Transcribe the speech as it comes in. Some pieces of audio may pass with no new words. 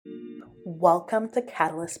Welcome to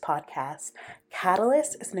Catalyst Podcast.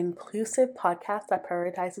 Catalyst is an inclusive podcast that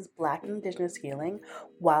prioritizes Black and Indigenous healing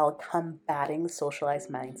while combating socialized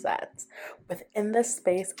mindsets. Within this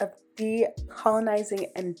space of decolonizing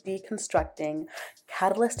and deconstructing,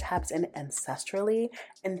 Catalyst taps in ancestrally,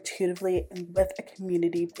 intuitively, and with a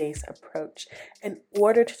community-based approach in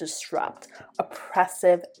order to disrupt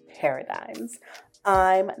oppressive paradigms.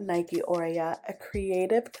 I'm Nike Oria, a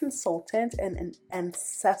creative consultant and an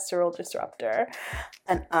ancestral disruptor,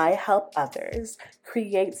 and I help others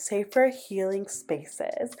create safer healing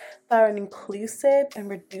spaces that are inclusive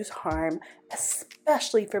and reduce harm,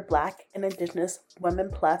 especially for Black and Indigenous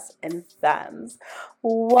women plus and femmes.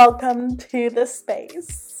 Welcome to the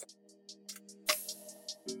space.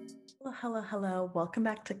 Hello. Welcome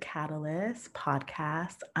back to Catalyst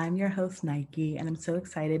Podcast. I'm your host, Nike, and I'm so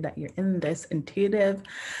excited that you're in this intuitive,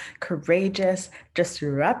 courageous,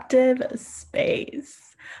 disruptive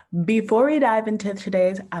space. Before we dive into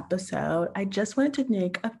today's episode, I just wanted to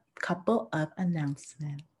make a couple of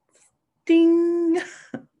announcements. Ding!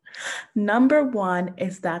 Number one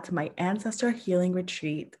is that my Ancestor Healing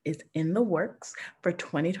Retreat is in the works for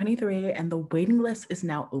 2023 and the waiting list is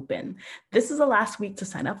now open. This is the last week to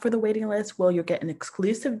sign up for the waiting list where you'll get an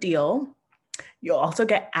exclusive deal. You'll also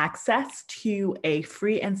get access to a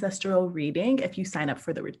free ancestral reading if you sign up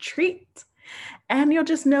for the retreat. And you'll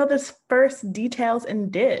just know the first details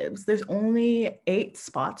and dibs. There's only 8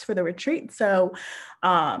 spots for the retreat. So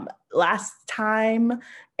last time,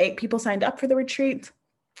 8 people signed up for the retreat.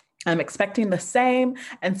 I'm expecting the same.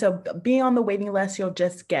 And so being on the waiting list, you'll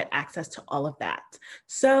just get access to all of that.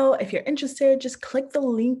 So if you're interested, just click the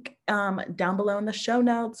link down below in the show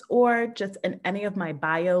notes or just in any of my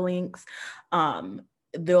bio links.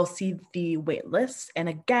 They'll see the wait list. And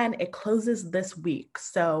again, it closes this week.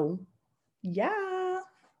 So yeah.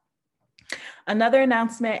 Another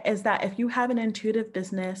announcement is that if you have an intuitive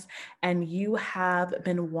business and you have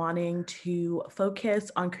been wanting to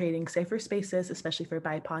focus on creating safer spaces, especially for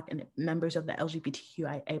BIPOC and members of the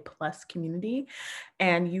LGBTQIA+ community,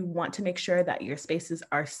 and you want to make sure that your spaces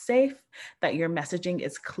are safe, that your messaging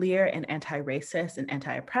is clear and anti-racist and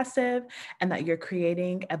anti-oppressive, and that you're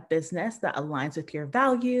creating a business that aligns with your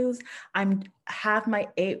values, have my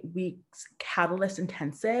 8 weeks Catalyst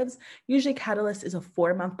intensives. Usually Catalyst is a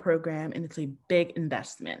 4-month program and it's a big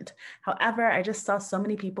investment. However, I just saw so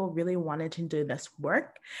many people really wanted to do this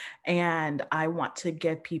work and I want to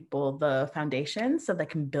give people the foundation so they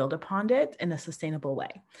can build upon it in a sustainable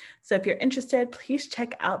way. So if you're interested, please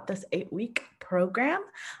check out this 8-week program.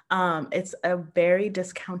 It's a very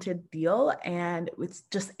discounted deal and it's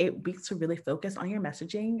just 8 weeks to really focus on your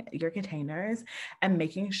messaging, your containers, and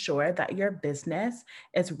making sure that your business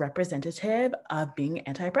is representative of being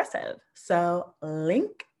anti-oppressive. So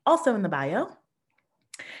link also in the bio.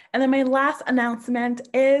 And then my last announcement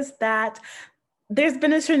is that there's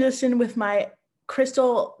been a transition with my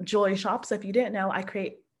crystal jewelry shop. So if you didn't know, I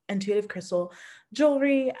create intuitive crystal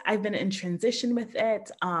jewelry. I've been in transition with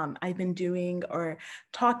it. I've been doing or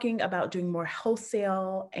talking about doing more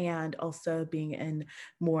wholesale and also being in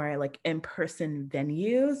more like in-person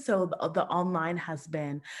venues. So the online has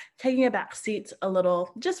been taking a back seat a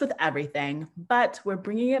little just with everything, but we're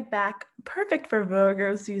bringing it back perfect for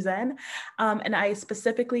Virgo season. And I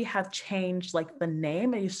specifically have changed like the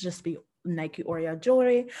name. It used to just be Nike Oria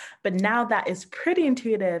Jewelry, but now that is Pretty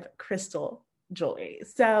Intuitive Crystal Jewelry.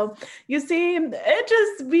 So you see,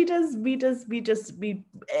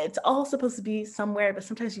 it's all supposed to be somewhere, but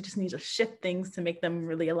sometimes you just need to shift things to make them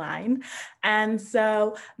really align. And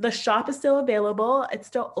so the shop is still available. It's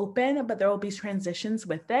still open, but there will be transitions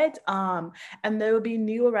with it. And there will be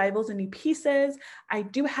new arrivals and new pieces. I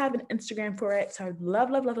do have an Instagram for it. So I'd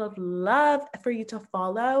love for you to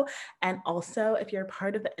follow. And also if you're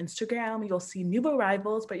part of the Instagram, you'll see new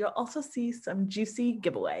arrivals, but you'll also see some juicy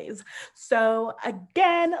giveaways. So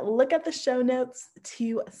again, look at the show notes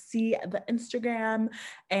to see the Instagram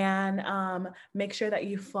and make sure that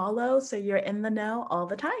you follow so you're in the know all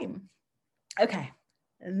the time. Okay,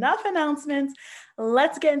 enough announcements.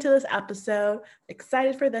 Let's get into this episode.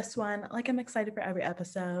 Excited for this one, like I'm excited for every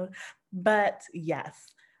episode. But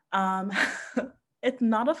yes, it's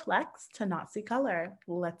not a flex to not see color.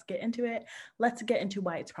 Let's get into it. Let's get into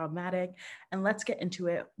why it's problematic. And let's get into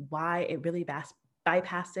it, why it really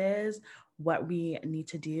bypasses what we need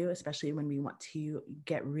to do, especially when we want to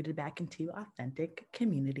get rooted back into authentic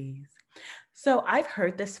communities. So I've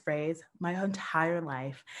heard this phrase my entire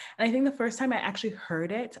life. And I think the first time I actually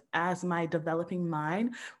heard it as my developing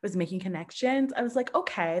mind was making connections, I was like,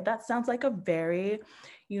 okay, that sounds like a very,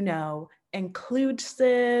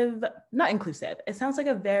 inclusive, not inclusive. It sounds like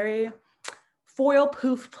a very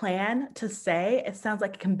foil-proof plan to say. It sounds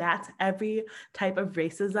like it combats every type of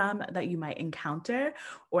racism that you might encounter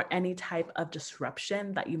or any type of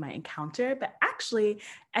disruption that you might encounter. But actually,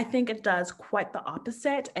 I think it does quite the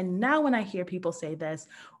opposite. And now when I hear people say this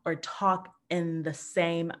or talk in the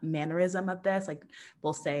same mannerism of this, like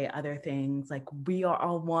we'll say other things like, we are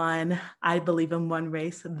all one, I believe in one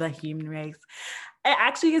race, the human race. It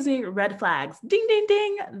actually gives me red flags. Ding, ding,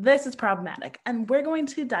 ding. This is problematic. And we're going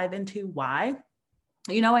to dive into why.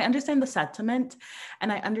 You know, I understand the sentiment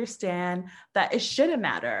and I understand that it shouldn't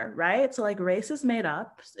matter, right? So like race is made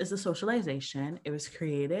up, is a socialization. It was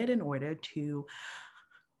created in order to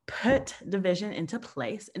put division into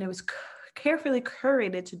place, and it was carefully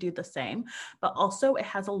curated to do the same. But also it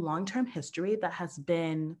has a long-term history that has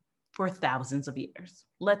been for thousands of years.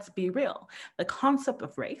 Let's be real. The concept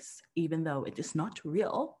of race, even though it is not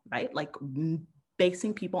real, right? Like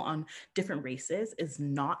basing people on different races is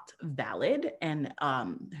not valid. And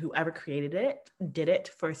whoever created it did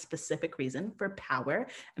it for a specific reason, for power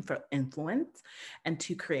and for influence, and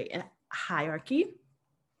to create a hierarchy.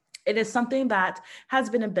 It is something that has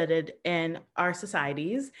been embedded in our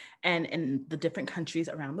societies and in the different countries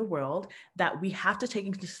around the world that we have to take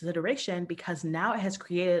into consideration, because now it has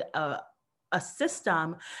created a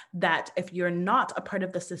system that if you're not a part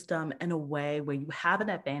of the system in a way where you have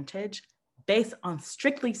an advantage based on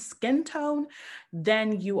strictly skin tone,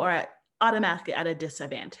 then you are automatically at a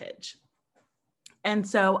disadvantage. And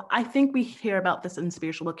so I think we hear about this in the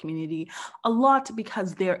spiritual community a lot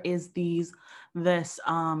because there is this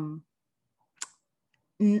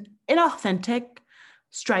inauthentic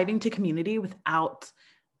striving to community without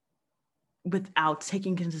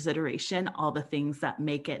taking into consideration all the things that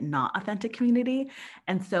make it not authentic community.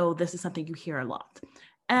 And so this is something you hear a lot.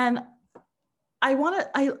 And I want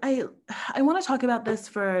to talk about this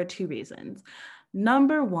for two reasons.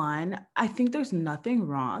 Number one, I think there's nothing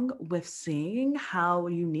wrong with seeing how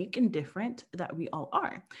unique and different that we all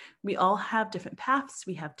are. We all have different paths.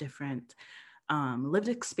 We have different lived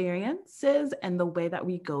experiences, and the way that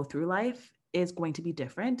we go through life is going to be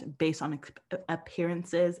different based on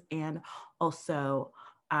appearances and also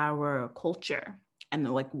our culture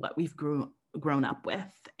and like what we've grown up with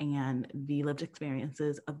and the lived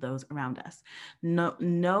experiences of those around us.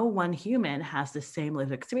 No one human has the same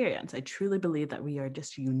lived experience. I truly believe that we are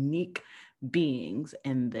just unique beings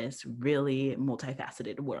in this really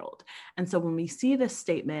multifaceted world. And so when we see this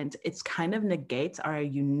statement, it's kind of negates our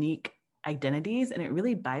unique identities, and it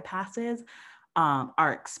really bypasses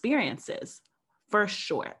our experiences for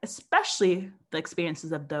sure, especially the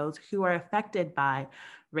experiences of those who are affected by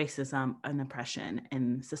racism and oppression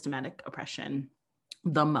and systematic oppression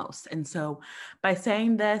the most. And so by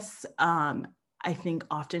saying this, I think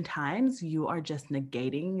oftentimes you are just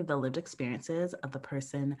negating the lived experiences of the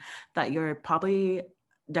person that you're probably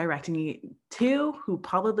directing you to, who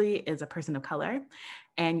probably is a person of color.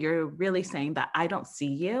 And you're really saying that I don't see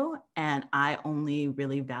you and I only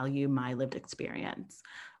really value my lived experience.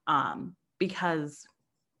 Because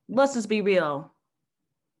let's just be real,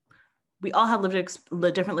 we all have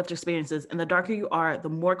different lived experiences, and the darker you are, the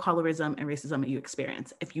more colorism and racism you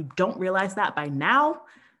experience. If you don't realize that by now,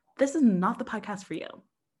 this is not the podcast for you.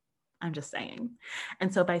 I'm just saying.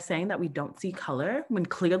 And so by saying that we don't see color when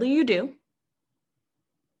clearly you do,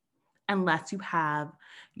 unless you have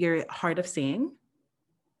your heart of seeing,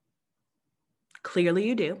 clearly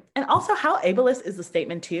you do. And also, how ableist is the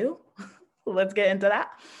statement too? Let's get into that.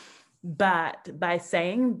 But by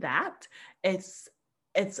saying that, it's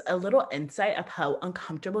a little insight of how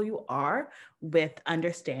uncomfortable you are with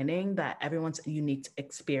understanding that everyone's unique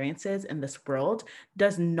experiences in this world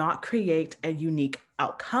does not create a unique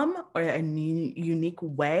outcome or a unique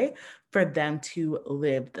way for them to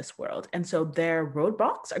live this world. And so their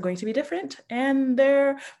roadblocks are going to be different and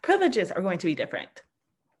their privileges are going to be different.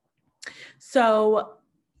 So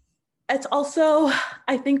it's also,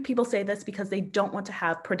 I think people say this because they don't want to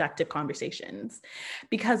have productive conversations,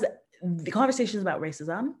 because the conversations about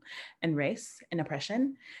racism and race and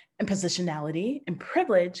oppression and positionality and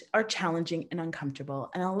privilege are challenging and uncomfortable.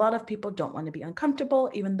 And a lot of people don't want to be uncomfortable,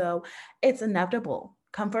 even though it's inevitable.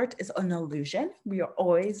 Comfort is an illusion. We are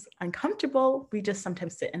always uncomfortable. We just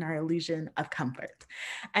sometimes sit in our illusion of comfort.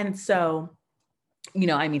 And so,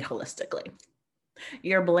 I mean, holistically,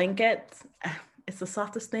 your blanket, it's the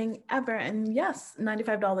softest thing ever. And yes,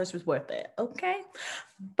 $95 was worth it. Okay.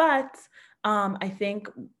 But I think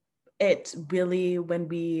it's really when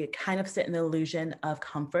we kind of sit in the illusion of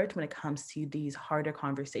comfort when it comes to these harder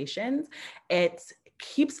conversations, it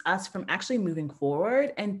keeps us from actually moving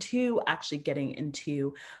forward and to actually getting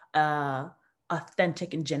into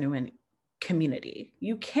authentic and genuine community.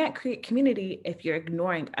 You can't create community if you're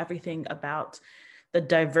ignoring everything about the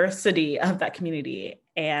diversity of that community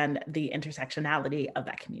and the intersectionality of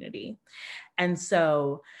that community. And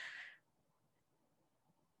so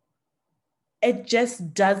it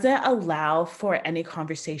just doesn't allow for any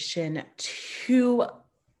conversation to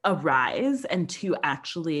arise and to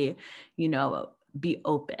actually, be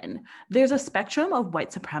open. There's a spectrum of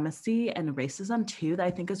white supremacy and racism too that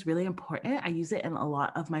I think is really important. I use it in a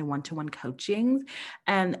lot of my one-to-one coachings,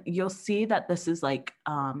 and you'll see that this is like,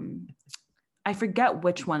 I forget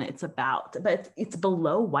which one it's about, but it's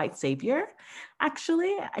below white savior.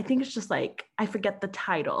 Actually, I think it's just like, I forget the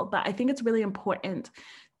title, but I think it's really important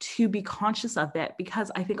to be conscious of it,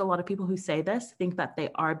 because I think a lot of people who say this think that they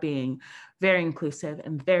are being very inclusive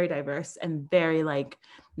and very diverse and very like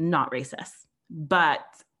not racist, but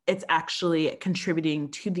it's actually contributing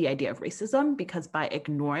to the idea of racism, because by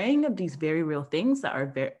ignoring these very real things that are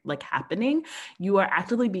very like happening, you are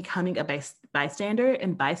actively becoming a bystander,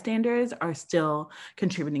 and bystanders are still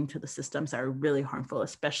contributing to the systems that are really harmful,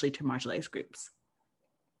 especially to marginalized groups.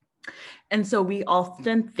 And so we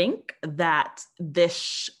often think that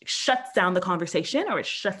this shuts down the conversation, or it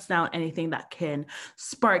shuts down anything that can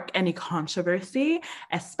spark any controversy,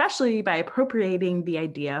 especially by appropriating the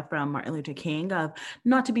idea from Martin Luther King of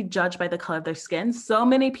not to be judged by the color of their skin. So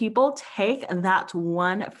many people take that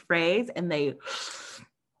one phrase and they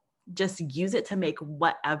just use it to make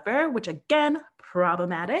whatever, which again,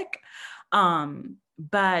 problematic.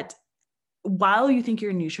 But while you think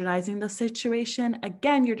you're neutralizing the situation,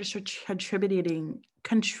 again, you're just contributing,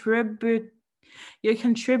 I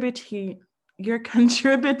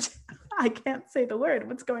can't say the word,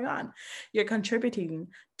 what's going on? You're contributing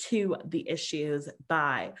to the issues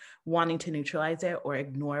by wanting to neutralize it or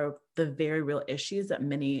ignore the very real issues that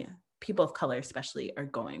many people of color especially are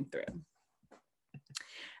going through.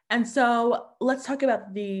 And so let's talk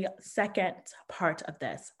about the second part of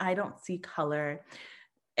this. I don't see color,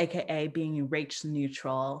 AKA being race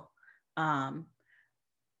neutral.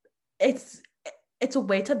 It's a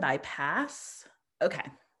way to bypass. Okay,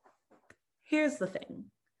 here's the thing.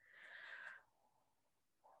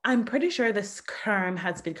 I'm pretty sure this term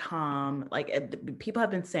has become like, people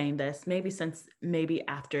have been saying this maybe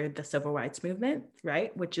after the civil rights movement,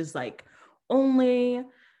 right? Which is like my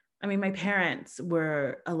parents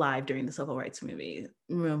were alive during the civil rights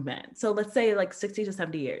movement. So let's say like 60 to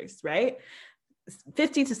 70 years, right?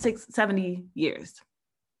 50 to 70 years.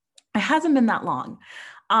 It hasn't been that long.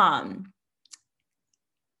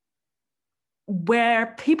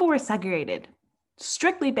 Where people were segregated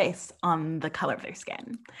strictly based on the color of their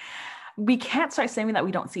skin. We can't start saying that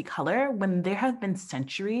we don't see color when there have been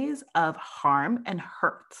centuries of harm and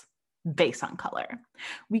hurt based on color.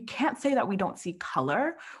 We can't say that we don't see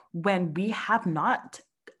color when we have not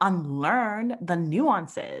unlearned the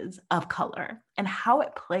nuances of color and how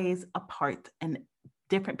it plays a part in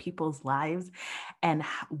different people's lives and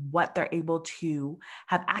what they're able to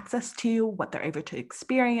have access to, what they're able to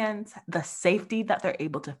experience, the safety that they're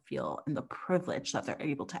able to feel, and the privilege that they're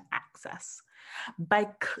able to access. By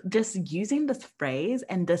just using this phrase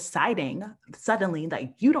and deciding suddenly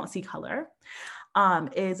that you don't see color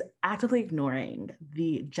is actively ignoring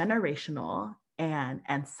the generational and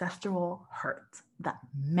ancestral hurt that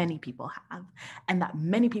many people have and that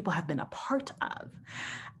many people have been a part of.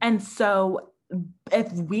 And so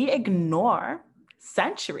if we ignore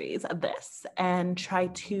centuries of this and try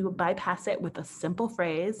to bypass it with a simple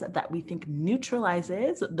phrase that we think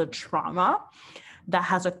neutralizes the trauma that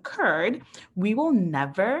has occurred, we will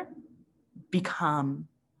never become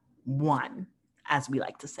one, as we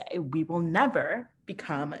like to say. We will never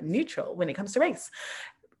become neutral when it comes to race.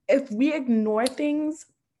 If we ignore things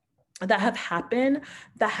that have happened,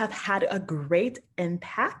 that have had a great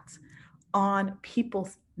impact on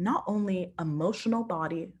people's not only emotional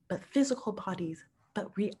body, but physical bodies,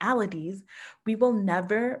 but realities, we will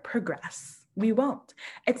never progress. We won't.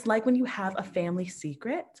 It's like when you have a family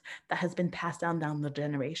secret that has been passed down the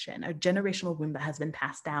generation, a generational wound that has been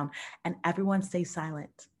passed down, and everyone stays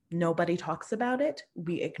silent. Nobody talks about it.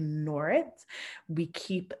 We ignore it. We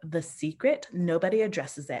keep the secret. Nobody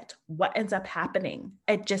addresses it. What ends up happening?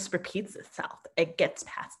 It just repeats itself. It gets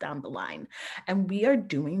passed down the line. And we are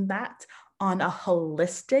doing that on a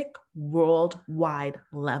holistic, worldwide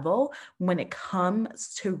level when it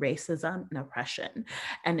comes to racism and oppression.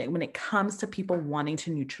 And when it comes to people wanting to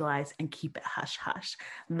neutralize and keep it hush-hush,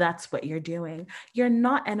 that's what you're doing. You're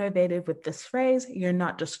not innovative with this phrase. You're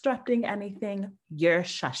not disrupting anything. You're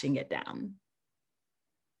shushing it down.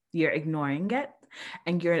 you're ignoring it,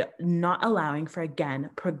 and you're not allowing for, again,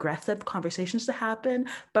 progressive conversations to happen,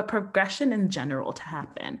 but progression in general to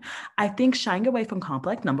happen. I think shying away from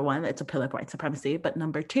conflict, number one, it's a pillar of white supremacy, but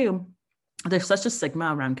number two, there's such a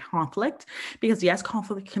stigma around conflict because yes,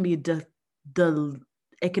 conflict can be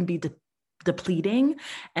depleting,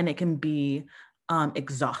 and it can be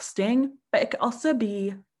exhausting, but it can also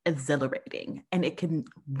be exhilarating, and it can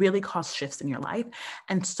really cause shifts in your life.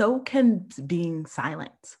 And so can being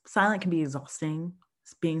silent. Silent can be exhausting.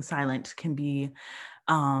 Being silent can be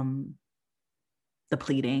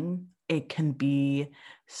depleting. It can be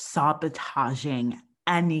sabotaging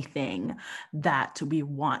anything that we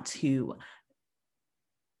want to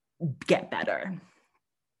get better.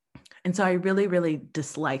 And so I really, really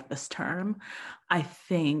dislike this term. I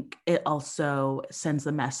think it also sends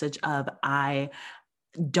the message of I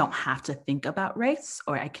don't have to think about race,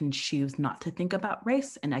 or I can choose not to think about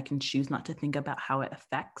race, and I can choose not to think about how it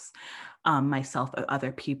affects myself or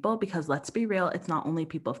other people. Because let's be real, it's not only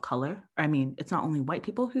people of color. I mean, it's not only white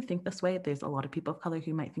people who think this way. There's a lot of people of color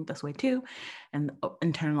who might think this way too, and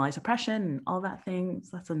internalized oppression and all that things.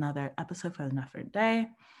 That's another episode for another day.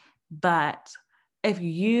 But if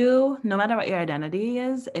you, no matter what your identity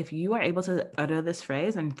is, if you are able to utter this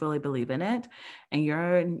phrase and fully believe in it, and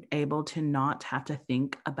you're able to not have to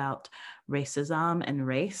think about racism and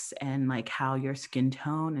race and like how your skin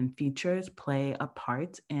tone and features play a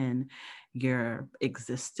part in your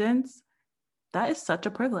existence, that is such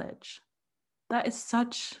a privilege. That is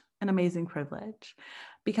such an amazing privilege.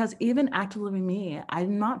 Because even actively me,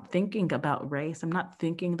 I'm not thinking about race. I'm not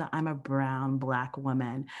thinking that I'm a brown, Black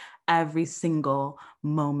woman every single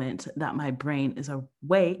moment that my brain is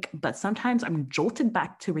awake. But sometimes I'm jolted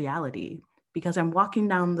back to reality because I'm walking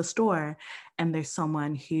down the store and there's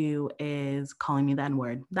someone who is calling me the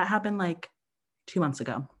N-word. That happened like 2 months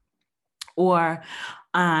ago. Or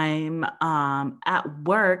I'm at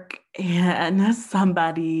work and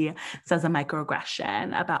somebody says a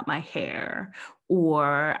microaggression about my hair,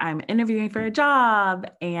 or I'm interviewing for a job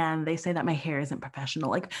and they say that my hair isn't professional.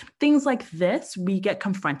 Like things like this, we get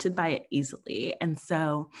confronted by it easily. And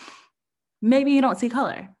so maybe you don't see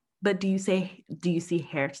color, but do you see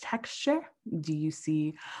hair texture? Do you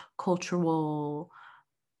see cultural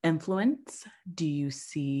influence? Do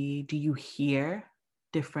you hear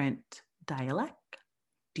different dialect?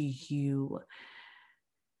 Do you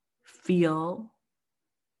feel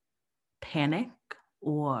panic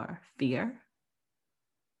or fear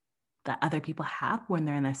that other people have when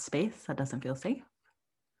they're in a space that doesn't feel safe?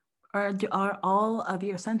 Or are all of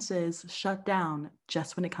your senses shut down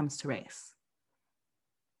just when it comes to race?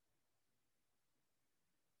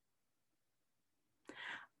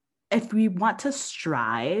 If we want to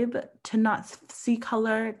strive to not see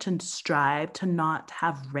color, to strive to not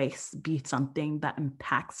have race be something that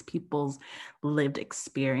impacts people's lived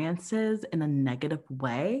experiences in a negative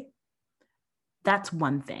way, that's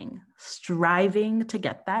one thing. Striving to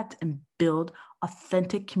get that and build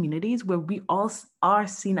authentic communities where we all are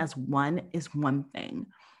seen as one is one thing.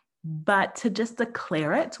 But to just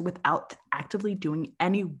declare it without actively doing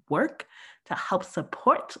any work to help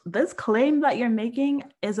support this claim that you're making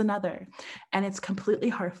is another. And it's completely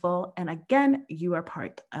hurtful. And again, you are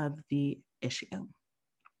part of the issue.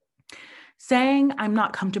 Saying I'm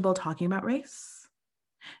not comfortable talking about race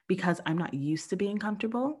because I'm not used to being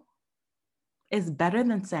comfortable is better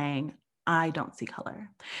than saying I don't see color,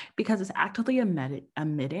 because it's actively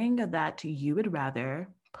admitting that you would rather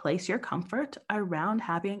place your comfort around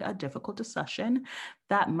having a difficult discussion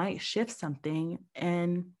that might shift something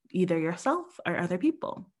in either yourself or other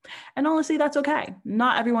people. And honestly, that's okay.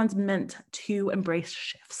 Not everyone's meant to embrace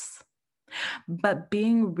shifts, but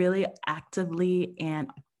being really actively and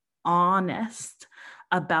honest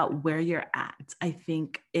about where you're at, I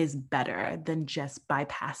think is better than just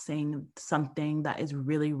bypassing something that is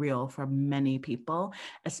really real for many people,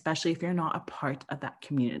 especially if you're not a part of that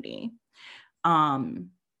community. And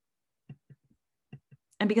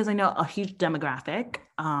because I know a huge demographic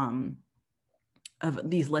of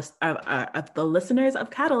these of the listeners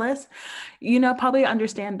of Catalyst, probably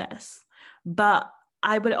understand this, but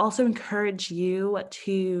I would also encourage you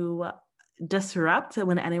to disrupt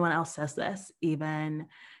when anyone else says this, even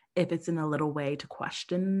if it's in a little way to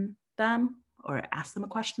question them or ask them a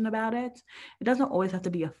question about it. It doesn't always have to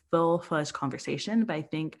be a full-fledged conversation, but I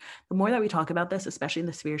think the more that we talk about this, especially in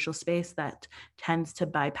the spiritual space, that tends to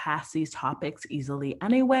bypass these topics easily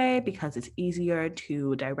anyway, because it's easier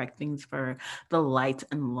to direct things for the light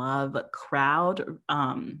and love crowd,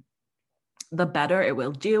 the better it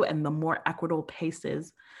will do, and the more equitable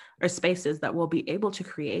paces or spaces that we'll be able to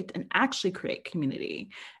create and actually create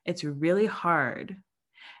community. It's really hard.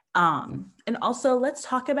 And also let's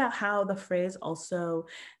talk about how the phrase also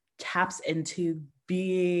taps into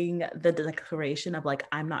being the declaration of like,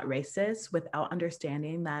 I'm not racist, without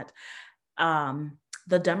understanding that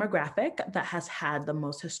the demographic that has had the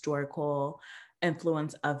most historical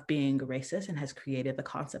influence of being racist and has created the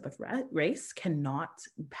concept of race cannot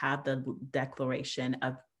have the declaration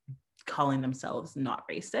of calling themselves not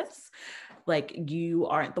racist. Like, you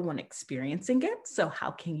aren't the one experiencing it, so how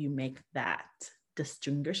can you make that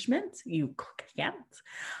distinguishment? You can't.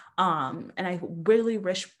 And I really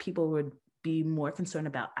wish people would be more concerned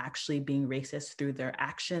about actually being racist through their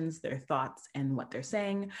actions, their thoughts, and what they're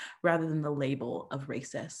saying, rather than the label of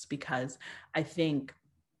racist, because I think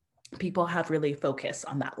people have really focused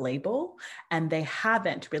on that label and they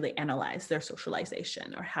haven't really analyzed their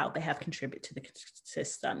socialization or how they have contributed to the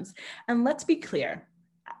systems. And let's be clear,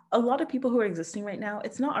 a lot of people who are existing right now,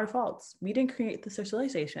 it's not our fault. We didn't create the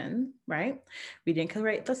socialization, right? We didn't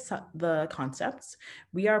create the concepts.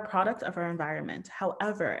 We are a product of our environment.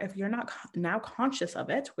 However, if you're not now conscious of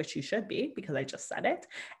it, which you should be, because I just said it,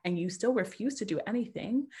 and you still refuse to do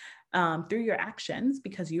anything through your actions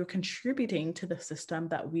because you're contributing to the system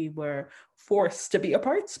that we were forced to be a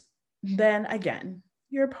part, then again,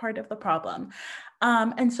 you're part of the problem.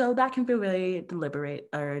 And so that can feel really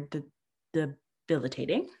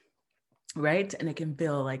debilitating, right? And it can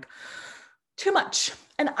feel like too much.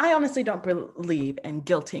 And I honestly don't believe in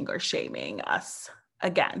guilting or shaming us.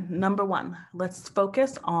 Again, number one, let's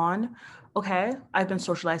focus on, okay, I've been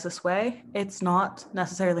socialized this way. It's not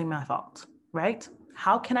necessarily my fault, right?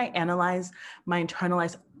 How can I analyze my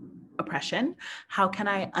internalized oppression? How can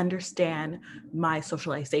I understand my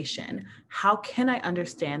socialization? How can I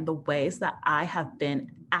understand the ways that I have been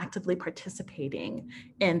actively participating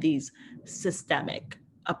in these systemic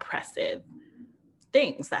oppressive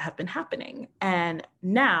things that have been happening? And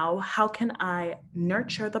now, how can I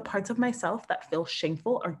nurture the parts of myself that feel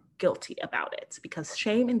shameful or guilty about it? Because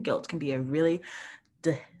shame and guilt can be a really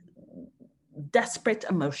desperate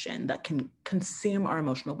emotion that can consume our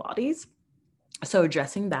emotional bodies. So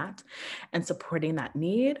addressing that and supporting that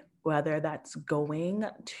need, whether that's going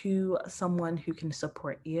to someone who can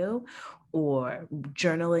support you or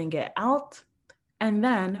journaling it out. And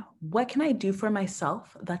then what can I do for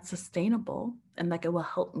myself that's sustainable and that it will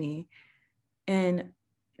help me in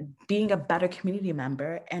being a better community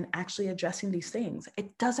member and actually addressing these things?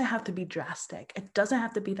 It doesn't have to be drastic. It doesn't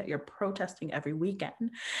have to be that you're protesting every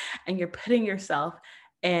weekend and you're putting yourself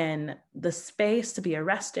in the space to be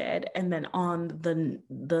arrested and then on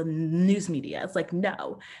the news media. It's like,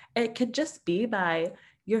 no, it could just be by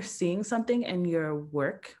you're seeing something in your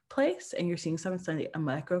workplace and you're seeing something, a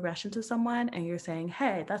microaggression to someone, and you're saying,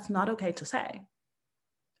 hey, that's not okay to say.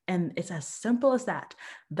 And it's as simple as that.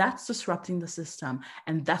 That's disrupting the system,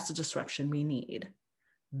 and that's the disruption we need.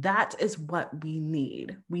 That is what we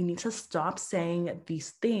need. We need to stop saying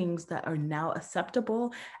these things that are now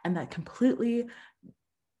acceptable and that completely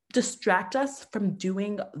distract us from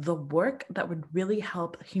doing the work that would really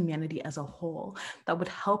help humanity as a whole, that would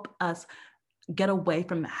help us get away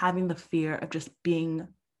from having the fear of just being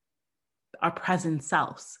our present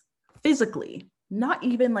selves physically, not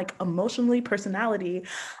even like emotionally, personality.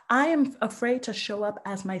 I am afraid to show up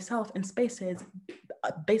as myself in spaces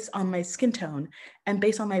based on my skin tone and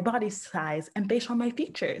based on my body size and based on my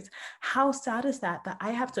features. How sad is that, that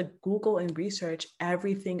I have to Google and research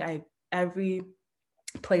every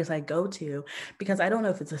place I go to, because I don't know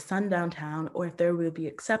if it's a sundown town or if there will be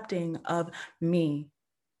accepting of me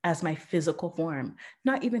as my physical form,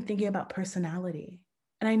 not even thinking about personality.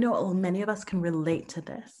 And I know many of us can relate to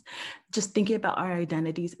this, just thinking about our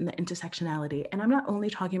identities and the intersectionality. And I'm not only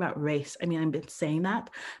talking about race, I mean, I've been saying that,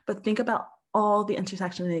 but think about all the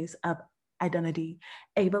intersectionalities of identity,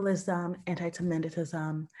 ableism,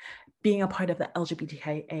 anti-Semitism, being a part of the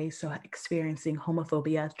LGBTQIA, so experiencing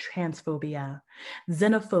homophobia, transphobia,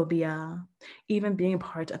 xenophobia, even being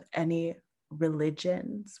part of any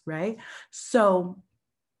religions, right? So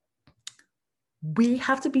we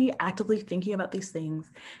have to be actively thinking about these things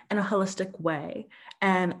in a holistic way.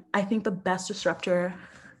 And I think the best disruptor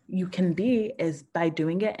you can be is by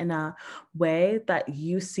doing it in a way that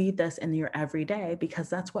you see this in your everyday, because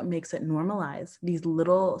that's what makes it normalized. These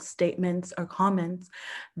little statements or comments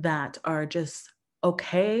that are just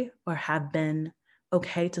okay or have been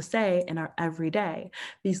okay to say in our everyday,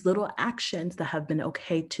 these little actions that have been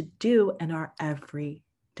okay to do in our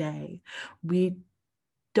everyday. We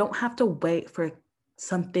don't have to wait for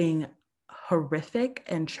something horrific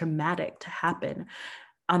and traumatic to happen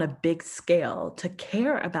on a big scale to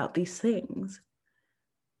care about these things.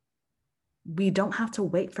 We don't have to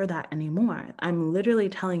wait for that anymore. I'm literally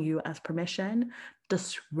telling you as permission,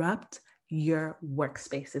 disrupt your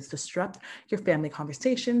workspaces, disrupt your family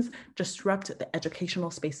conversations, disrupt the educational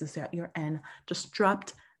spaces that you're in,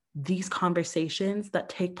 disrupt these conversations that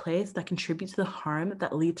take place that contribute to the harm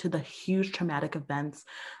that lead to the huge traumatic events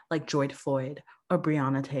like George Floyd or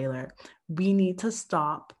Breonna Taylor. We need to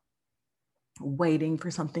stop waiting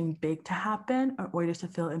for something big to happen in order to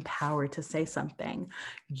feel empowered to say something.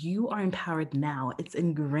 You are empowered now. It's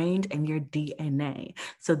ingrained in your DNA.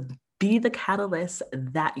 So be the catalyst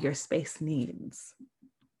that your space needs.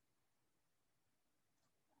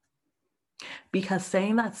 Because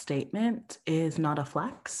saying that statement is not a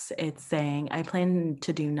flex. It's saying, I plan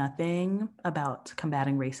to do nothing about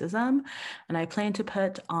combating racism, and I plan to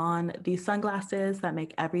put on these sunglasses that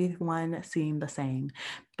make everyone seem the same.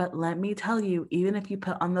 But let me tell you, even if you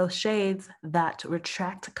put on those shades that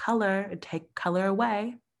retract color, take color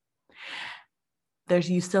away,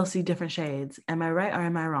 you still see different shades. Am I right or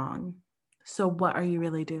am I wrong? So what are you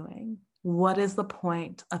really doing? What is the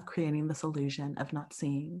point of creating this illusion of not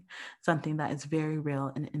seeing something that is very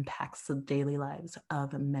real and impacts the daily lives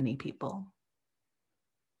of many people?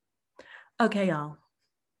 Okay, y'all.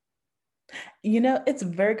 You know, it's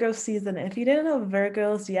Virgo season. If you didn't know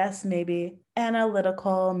Virgos, yes, maybe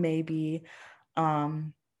analytical, maybe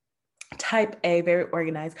type A, very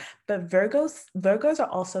organized, but Virgos are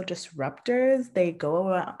also disruptors. They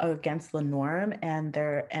go against the norm and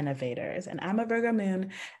they're innovators. And I'm a Virgo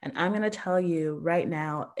moon, and I'm going to tell you right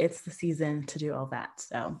now, it's the season to do all that.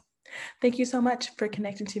 So thank you so much for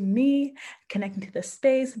connecting to me, connecting to the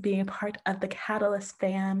space, being a part of the Catalyst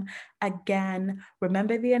fam. Again,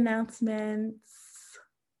 remember the announcements.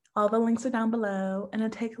 All the links are down below. And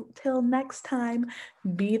until next time,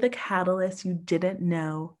 be the catalyst you didn't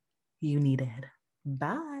know you needed.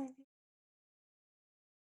 Bye.